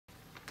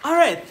All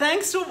right,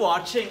 thanks for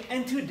watching,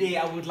 and today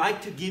I would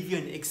like to give you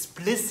an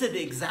explicit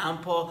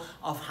example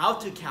of how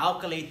to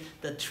calculate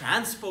the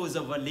transpose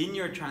of a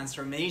linear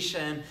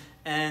transformation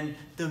and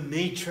the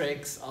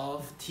matrix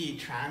of T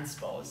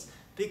transpose.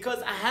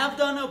 Because I have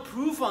done a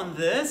proof on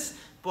this,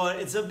 but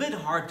it's a bit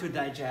hard to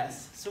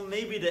digest, so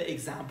maybe the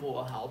example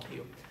will help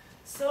you.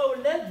 So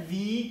let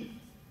V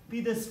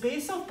be the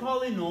space of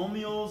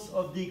polynomials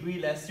of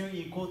degree less than or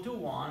equal to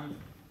 1,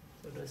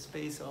 so the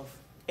space of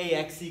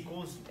ax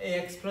equals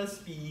ax plus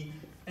b,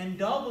 and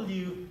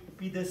W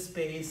be the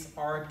space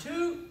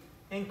R2,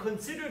 and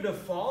consider the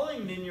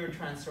following linear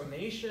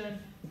transformation,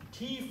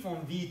 T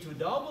from V to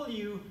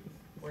W,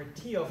 where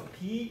T of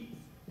P,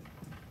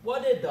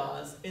 what it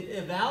does, it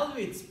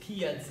evaluates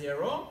P at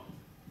 0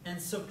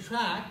 and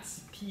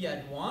subtracts P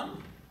at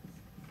 1,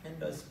 and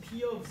does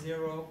P of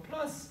 0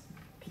 plus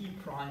P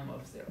prime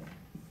of 0.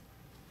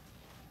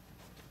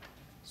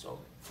 So,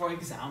 for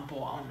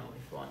example, I don't know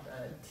if you want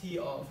T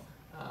of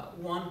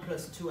 1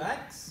 plus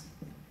 2x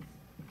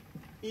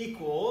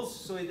equals,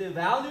 so it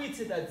evaluates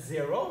it at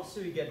 0, so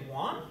you get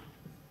 1,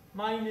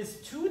 minus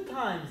 2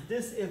 times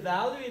this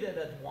evaluated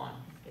at 1,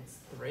 it's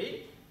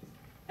 3,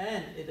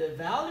 and it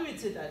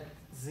evaluates it at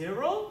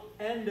 0,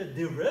 and the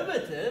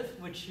derivative,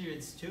 which here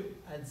is 2,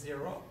 at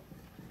 0,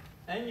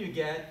 and you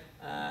get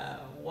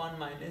 1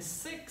 minus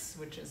 6,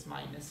 which is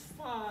minus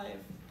 5,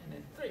 and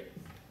then 3.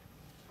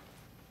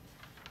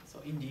 So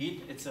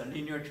indeed, it's a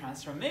linear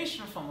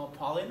transformation from a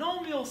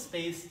polynomial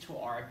space to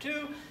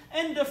R2.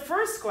 And the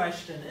first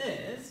question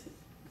is,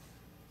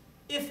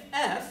 if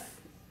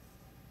f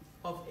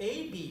of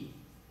AB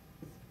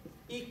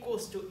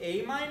equals to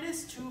A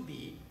minus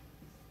 2B,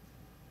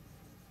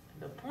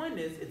 the point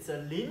is it's a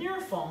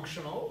linear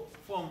functional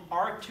from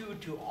R2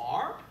 to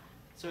R,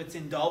 so it's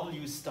in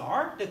W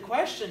star. The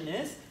question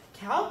is,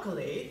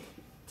 calculate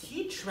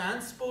T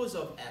transpose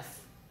of F.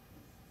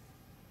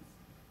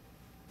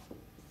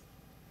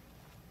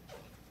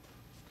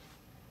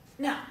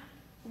 Now,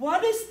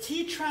 what is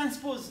T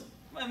transpose,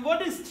 and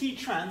what is T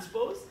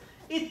transpose?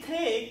 It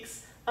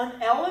takes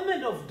an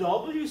element of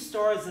W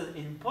star as an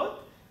input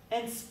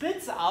and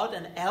spits out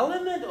an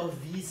element of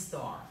V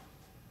star.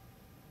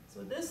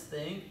 So this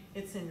thing,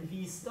 it's in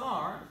V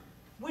star,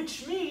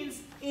 which means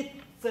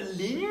it's a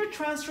linear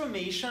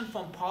transformation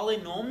from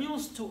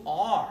polynomials to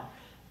R.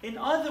 In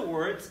other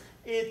words,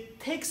 it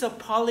takes a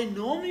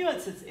polynomial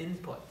as its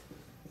input.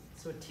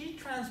 So T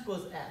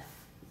transpose F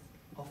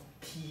of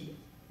P,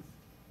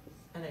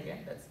 and again,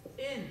 that's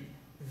in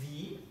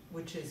V,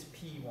 which is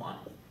P1.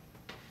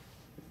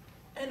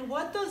 And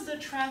what does the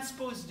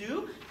transpose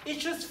do? It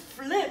just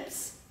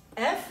flips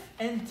F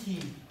and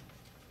T.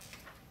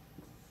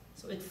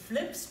 So it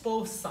flips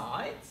both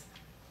sides,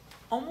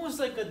 almost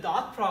like a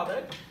dot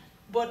product,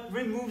 but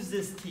removes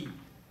this T.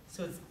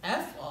 So it's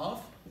F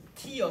of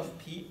T of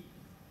P.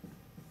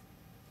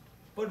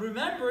 But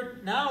remember,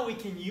 now we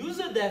can use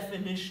a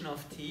definition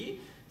of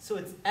T. So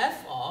it's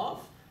F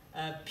of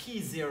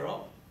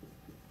P0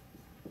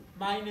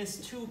 minus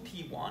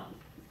 2P1,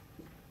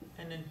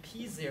 and then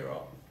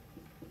P0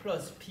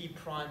 plus P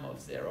prime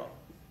of 0.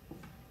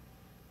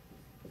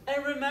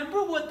 And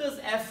remember, what does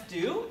F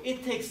do?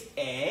 It takes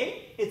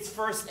A, its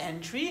first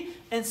entry,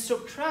 and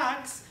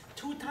subtracts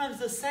 2 times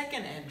the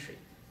second entry.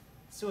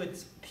 So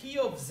it's P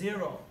of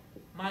 0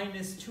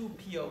 minus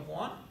 2P of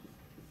 1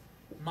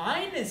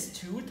 minus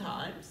 2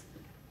 times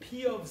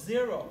P of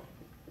 0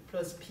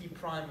 plus P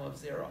prime of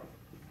 0.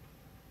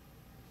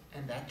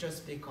 And that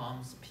just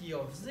becomes P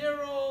of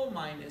 0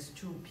 minus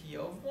 2P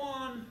of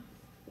 1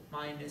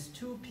 minus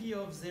 2P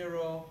of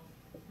 0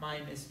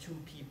 minus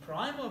 2P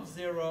prime of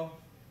 0.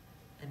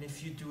 And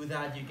if you do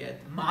that, you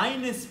get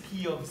minus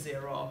P of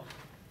 0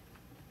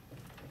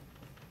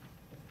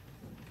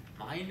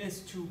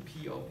 minus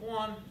 2P of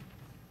 1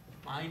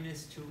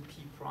 minus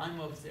 2P prime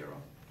of 0.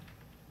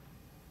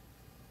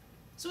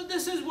 So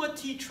this is what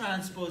T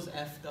transpose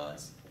F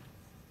does.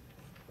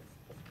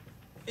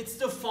 It's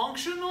the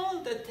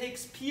functional that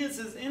takes P as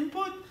its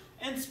input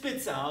and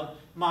spits out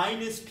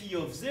minus P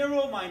of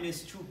 0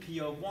 minus 2P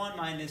of 1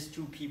 minus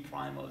 2P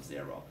prime of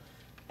 0.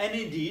 And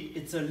indeed,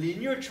 it's a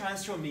linear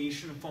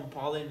transformation from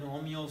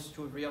polynomials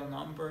to real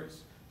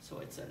numbers. So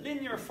it's a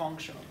linear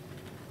functional.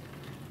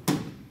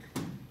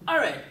 All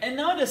right, and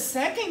now the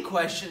second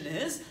question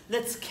is,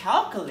 let's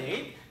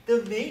calculate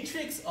the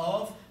matrix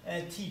of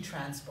T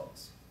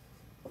transpose.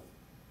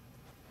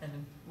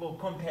 And we'll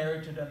compare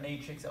it to the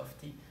matrix of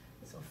T.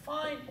 So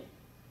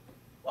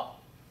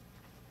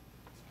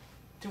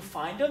to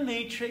find a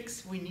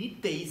matrix, we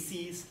need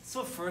bases.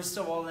 So first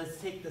of all, let's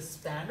take the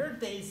standard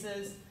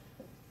basis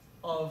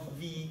of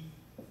V,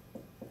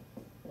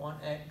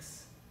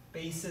 1x,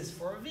 basis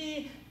for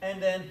V,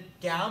 and then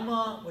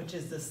gamma, which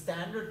is the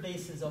standard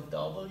basis of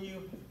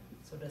W,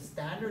 so the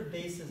standard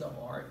basis of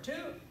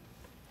R2.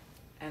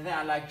 And then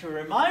I'd like to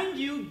remind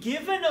you,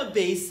 given a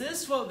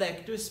basis for a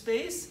vector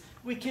space,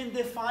 we can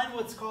define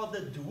what's called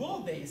the dual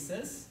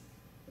basis,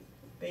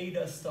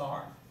 beta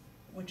star,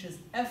 which is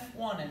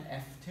F1 and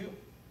F2.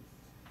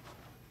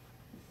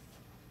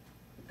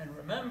 And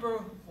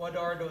remember, what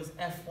are those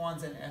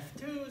F1s and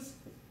F2s?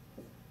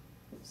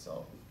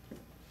 So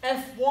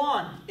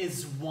F1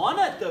 is 1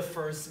 at the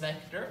first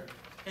vector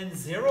and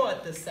 0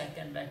 at the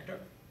second vector.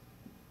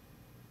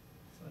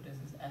 So this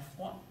is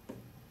F1.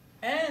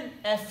 And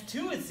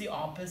F2 is the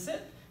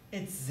opposite.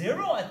 It's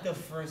 0 at the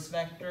first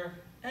vector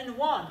and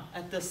 1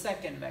 at the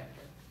second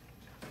vector.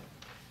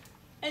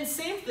 And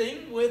same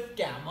thing with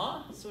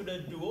gamma. So the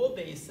dual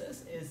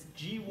basis is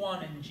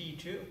G1 and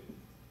G2.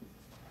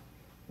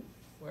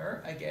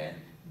 Where, again,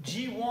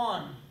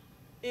 G1,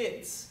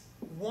 it's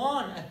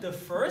 1 at the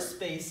first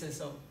basis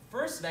of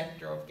first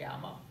vector of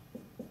gamma.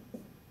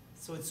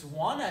 So it's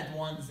 1 at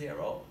 1,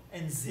 0,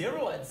 and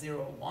 0 at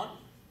 0, 1.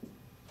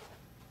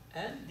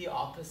 And the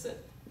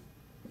opposite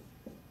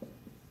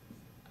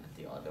at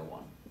the other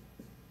one.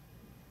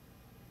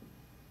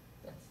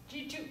 That's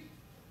G2.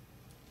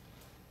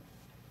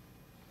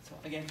 So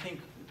again,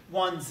 think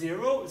 1,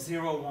 0,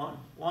 0, 1.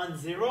 1,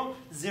 0,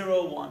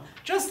 0, 1.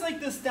 Just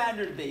like the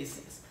standard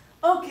basis.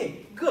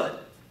 Okay, good.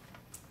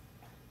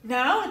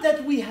 Now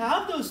that we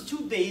have those two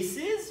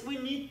bases,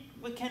 we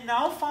can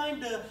now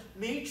find the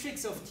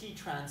matrix of T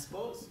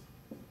transpose.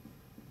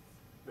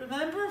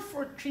 Remember,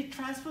 for T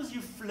transpose,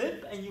 you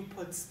flip and you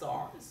put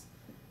stars.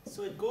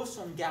 So it goes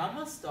from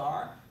gamma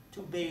star to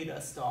beta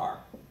star.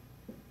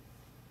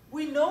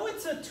 We know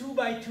it's a 2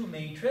 by 2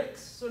 matrix,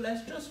 so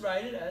let's just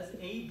write it as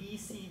A, B,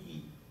 C,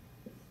 D.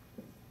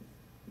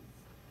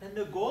 And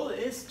the goal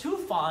is to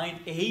find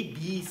A,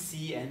 B,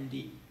 C, and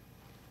D.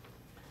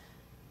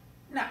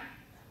 Now,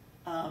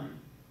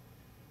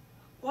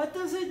 what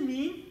does it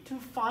mean to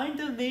find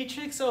the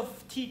matrix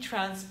of T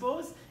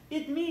transpose?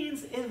 It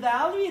means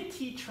evaluate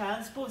T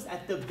transpose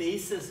at the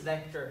basis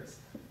vectors.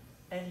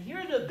 And here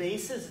are the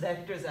basis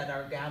vectors at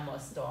our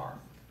gamma star.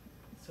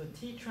 So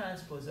T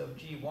transpose of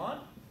G1,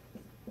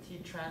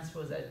 T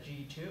transpose at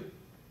G2.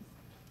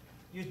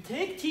 You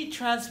take T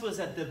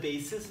transpose at the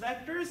basis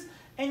vectors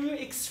and you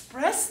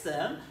express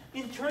them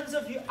in terms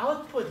of your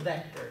output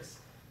vectors,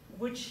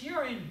 which here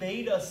are in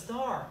beta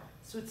star.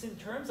 So it's in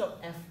terms of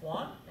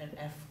F1 and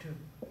F2.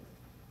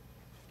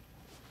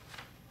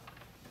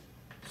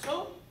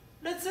 So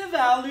let's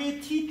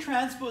evaluate T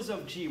transpose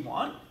of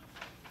G1.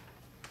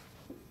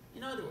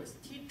 In other words,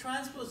 T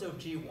transpose of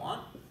G1,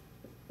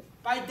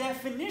 by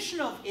definition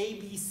of A,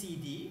 B, C,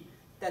 D,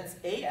 that's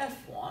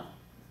AF1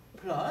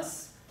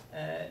 plus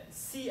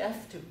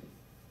CF2.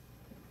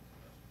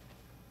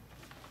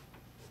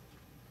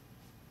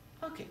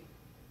 Okay.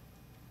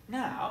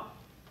 Now,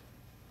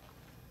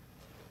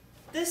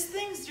 these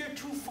things are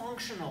two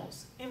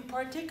functionals. In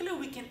particular,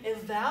 we can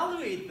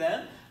evaluate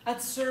them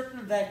at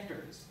certain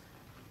vectors.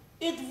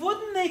 It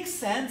wouldn't make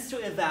sense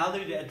to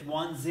evaluate it at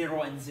 1,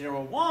 0, and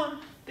 0, 1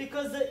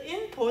 because the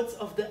inputs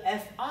of the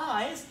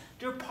FIs,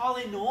 they're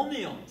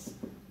polynomials.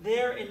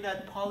 They're in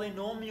that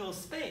polynomial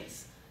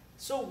space.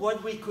 So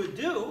what we could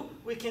do,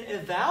 we can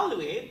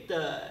evaluate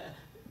the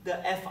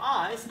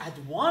FIs at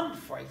 1,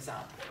 for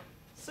example.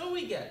 So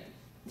we get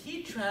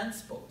T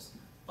transpose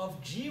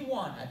of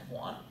G1 at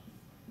 1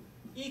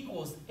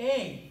 equals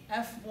A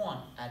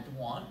F1 at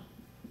 1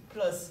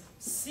 plus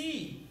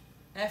C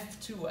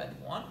F2 at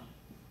 1.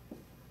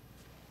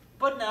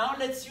 But now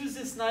let's use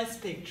this nice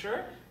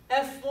picture.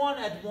 F1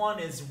 at 1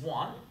 is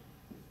 1.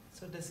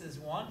 So this is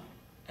 1.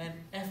 And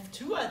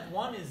F2 at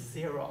 1 is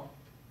 0.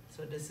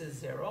 So this is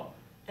 0.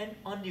 And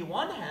on the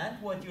one hand,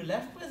 what you're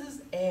left with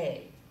is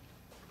A.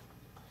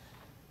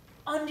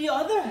 On the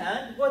other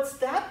hand, what's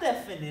that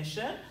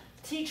definition?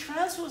 T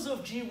transpose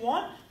of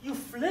G1, you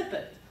flip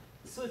it.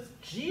 So it's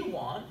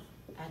G1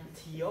 at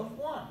T of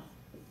 1.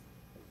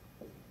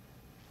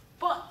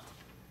 But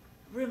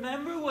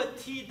remember what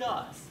T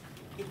does.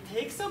 It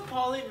takes a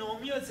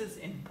polynomial as its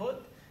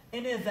input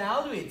and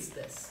evaluates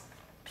this.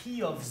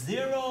 P of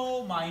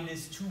 0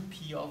 minus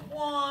 2P of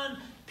 1,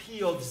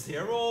 P of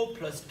 0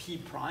 plus P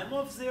prime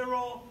of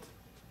 0.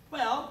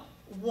 Well,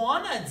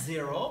 1 at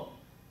 0,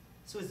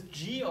 so it's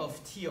G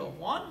of T of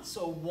 1.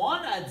 So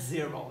 1 at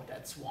 0,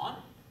 that's 1.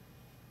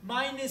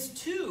 Minus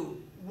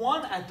 2,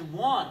 1 at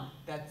 1,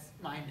 that's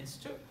minus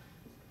 2.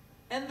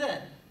 And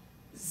then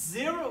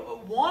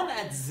 1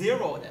 at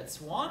 0, that's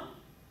 1.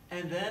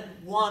 And then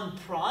 1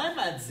 prime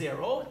at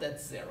 0,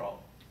 that's 0.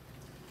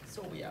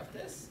 So we have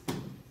this.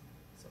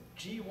 So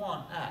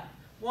G1 at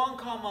 1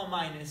 comma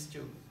minus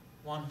 2,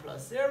 1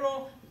 plus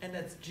 0. And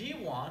that's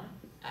G1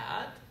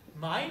 at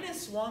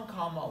minus 1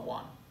 comma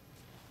 1.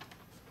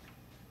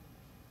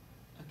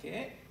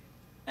 Okay.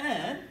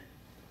 And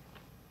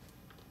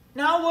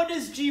now what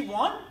is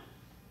G1?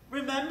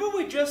 Remember,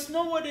 we just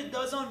know what it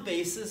does on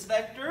basis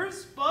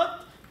vectors,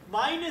 but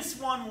minus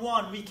 1,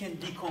 1, we can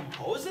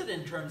decompose it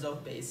in terms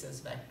of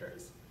basis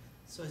vectors.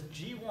 So it's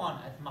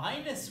G1 at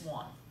minus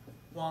 1,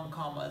 1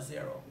 comma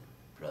 0,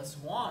 plus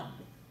 1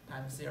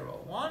 times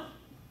 0, 1,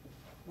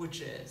 which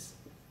is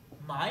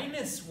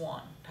minus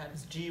 1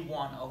 times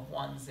G1 of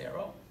 1,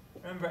 0.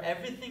 Remember,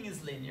 everything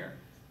is linear,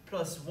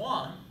 plus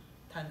 1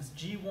 times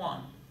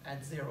G1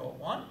 at 0,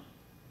 1.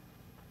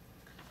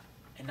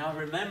 And now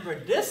remember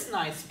this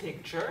nice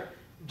picture,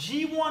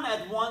 G1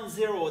 at 1,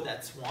 0,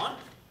 that's 1.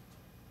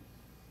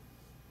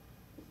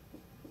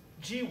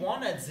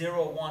 g1 at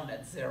 0, 1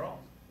 at 0.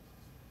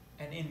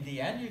 And in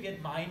the end, you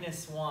get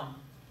minus 1.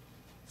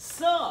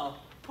 So,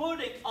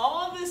 putting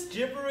all this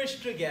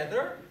gibberish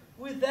together,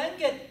 we then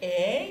get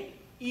A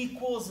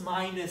equals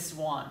minus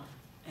 1.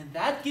 And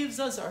that gives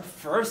us our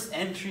first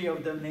entry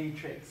of the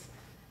matrix.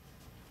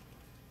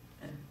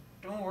 And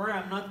don't worry,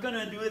 I'm not going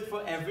to do it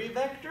for every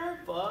vector,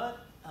 but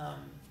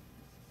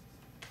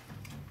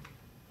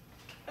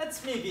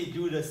let's maybe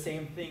do the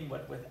same thing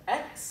but with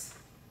x.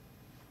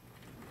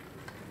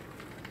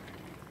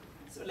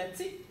 So let's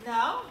see.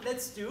 Now,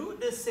 let's do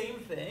the same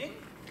thing.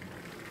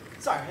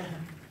 Sorry.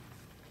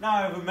 Now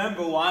I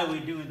remember why we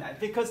do that.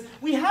 Because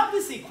we have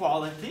this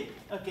equality,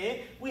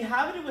 okay? We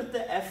have it with the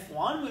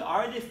F1. We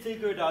already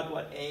figured out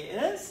what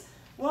A is.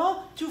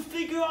 Well, to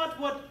figure out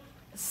what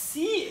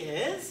C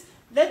is,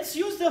 let's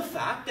use the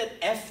fact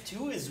that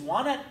F2 is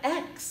 1 at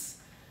x.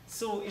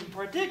 So in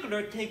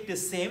particular, take the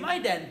same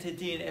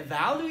identity and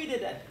evaluate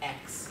it at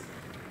x.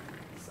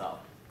 So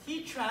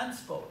T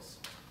transpose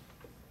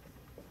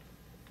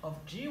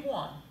of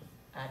G1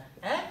 at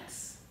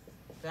x,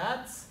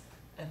 that's,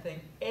 I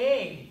think,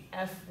 A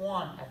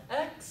F1 at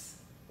x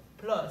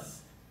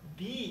plus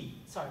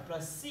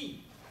plus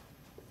C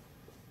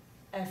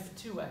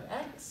F2 at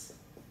x.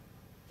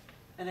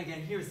 And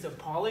again, here's the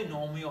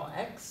polynomial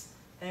x.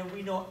 And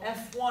we know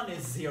F1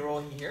 is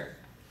 0 here.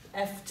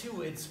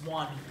 F2 is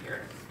 1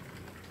 here.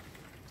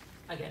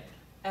 Again,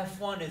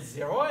 F1 is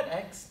 0 at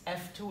x.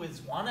 F2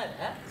 is 1 at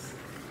x.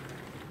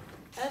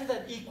 And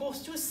that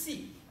equals to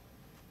C.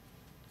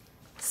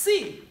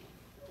 C.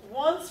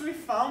 Once we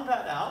find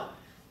out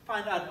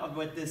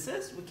what this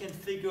is, we can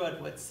figure out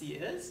what C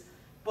is.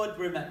 But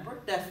remember,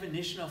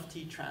 definition of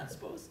T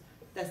transpose,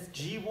 that's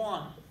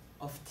G1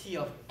 of T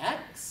of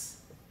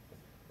x.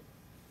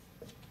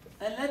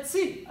 And let's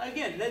see,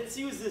 again, let's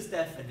use this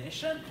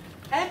definition.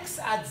 X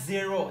at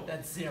 0,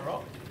 that's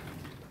 0.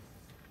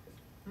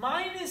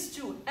 Minus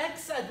 2,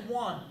 x at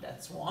 1,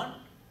 that's 1.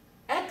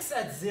 X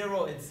at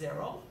 0, it's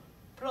 0.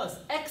 Plus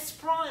x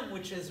prime,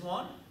 which is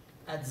 1.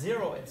 At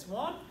 0, it's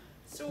 1.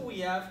 So we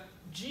have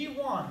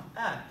G1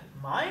 at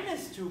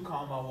minus 2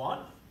 comma 1.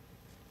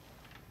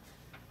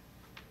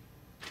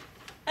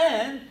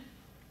 And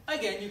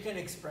again, you can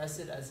express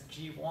it as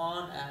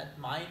G1 at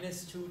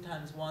minus 2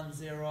 times 1,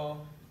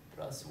 0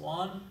 plus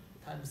 1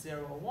 times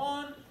 0,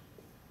 1.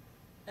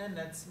 And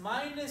that's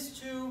minus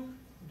 2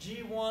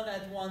 G1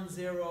 at 1,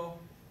 0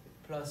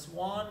 plus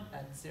 1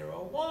 at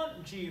 0,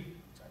 1.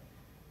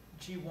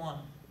 G1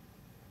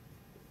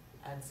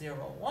 at 0,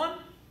 1.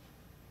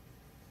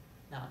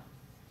 Now,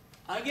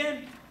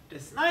 again,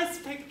 this nice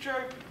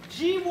picture,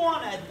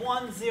 G1 at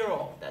 1,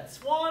 0,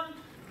 that's 1.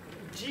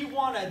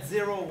 G1 at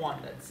 0,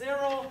 1, that's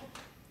 0.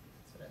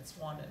 So that's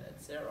 1 and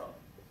that's 0.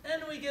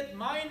 And we get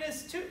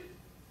minus 2.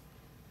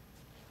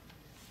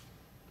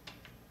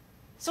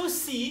 So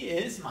C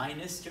is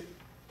minus 2.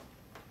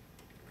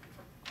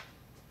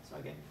 So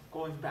again,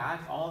 going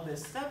back all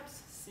these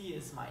steps, C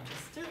is minus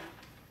 2.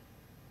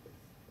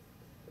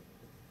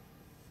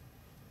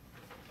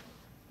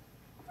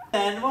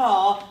 And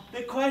well,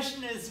 the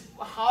question is,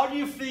 how do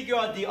you figure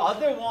out the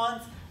other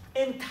ones?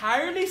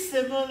 Entirely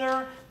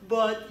similar,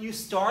 but you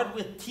start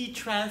with T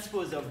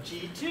transpose of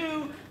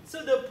G2.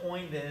 So the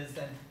point is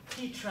that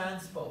T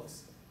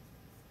transpose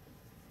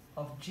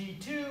of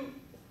G2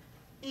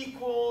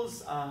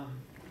 equals,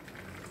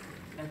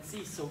 let's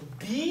see, so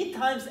B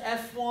times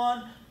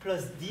F1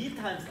 plus D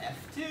times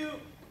F2.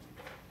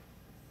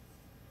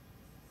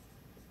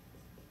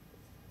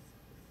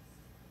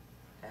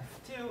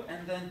 F2,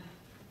 and then,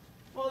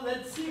 well,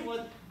 let's see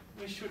what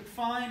we should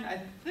find.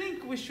 I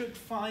think we should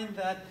find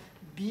that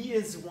B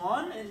is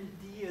 1 and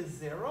D is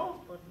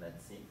 0, but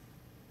let's see.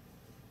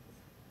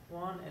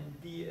 1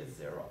 and D is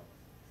 0.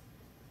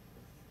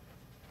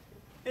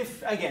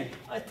 If, again,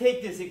 I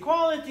take this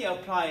equality,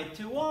 apply it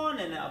to 1,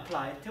 and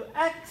apply it to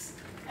x,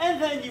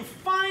 and then you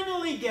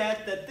finally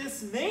get that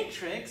this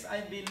matrix,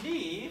 I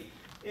believe,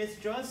 is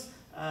just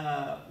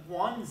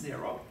 1,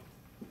 0.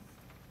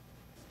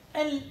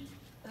 And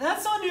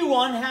that's on the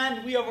one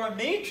hand, we have our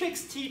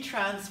matrix T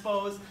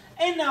transpose,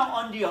 and now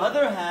on the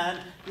other hand,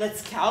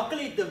 let's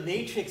calculate the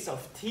matrix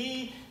of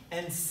T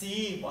and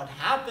see what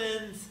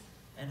happens,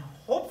 and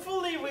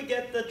hopefully we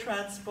get the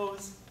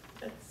transpose.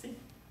 Let's see.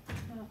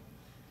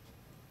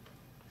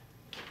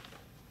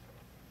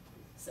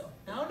 So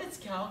now let's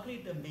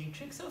calculate the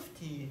matrix of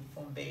T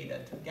from beta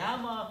to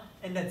gamma,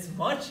 and that's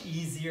much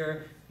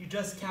easier. You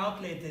just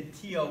calculate the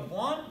T of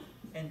 1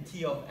 and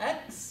T of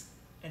x,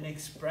 and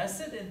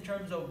express it in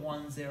terms of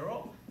 1,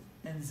 0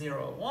 and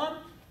 0, 1.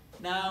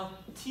 Now,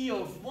 T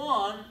of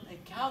 1, I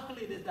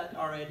calculated that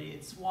already.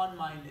 It's 1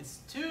 minus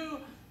 2,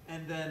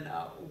 and then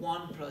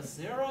 1 plus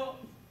 0.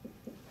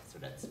 So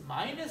that's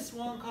minus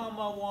 1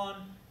 comma 1,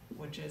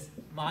 which is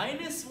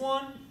minus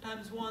 1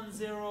 times 1,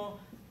 0,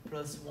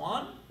 plus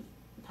 1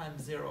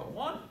 times 0,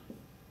 1.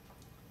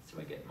 So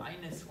we get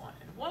minus 1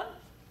 and 1.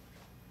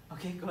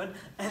 Okay, good.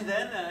 And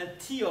then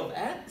T of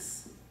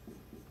x,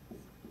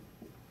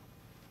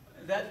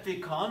 that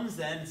becomes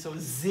then, so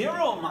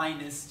 0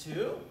 minus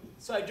 2.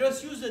 So I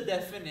just use the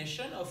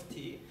definition of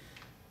T.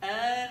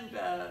 And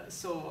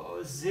so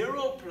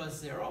 0 plus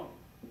 0,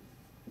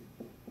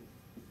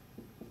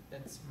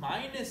 that's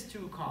minus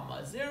 2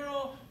 comma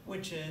 0,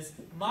 which is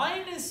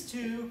minus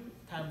 2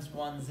 times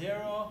 1,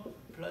 0,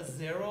 plus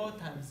 0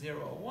 times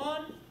 0,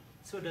 1.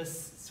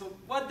 So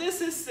what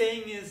this is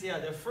saying is, yeah,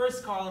 the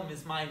first column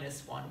is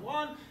minus 1,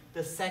 1.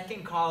 The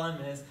second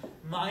column is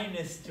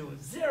minus 2,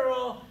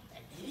 0.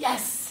 And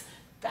yes,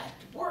 that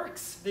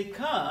works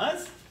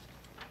because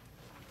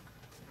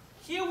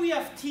here we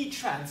have T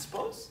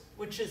transpose,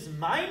 which is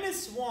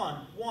minus 1,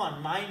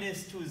 1,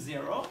 minus 2,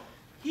 0.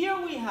 Here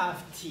we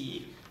have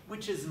T,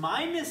 which is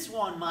minus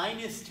 1,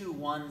 minus 2,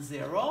 1,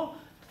 0.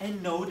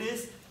 And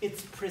notice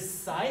it's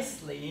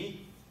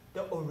precisely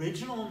the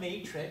original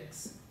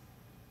matrix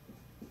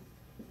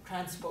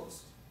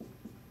transpose.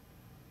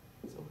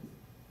 So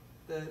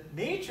the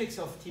matrix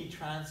of T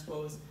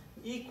transpose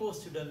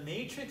equals to the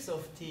matrix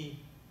of T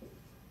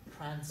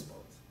transpose.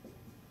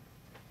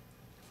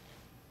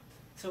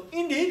 So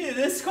indeed it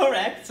is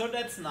correct, so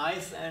that's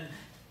nice. And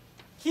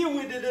here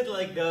we did it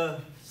like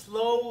the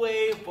slow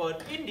way,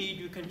 but indeed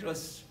you can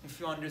just, if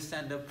you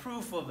understand the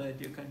proof of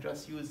it, you can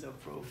just use the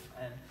proof,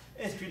 and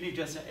it's really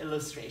just an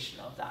illustration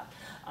of that.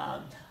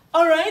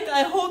 All right,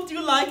 I hope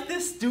you like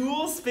this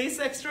dual space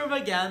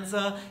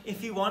extravaganza.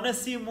 If you want to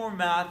see more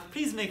math,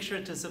 please make sure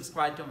to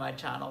subscribe to my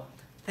channel.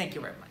 Thank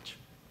you very much.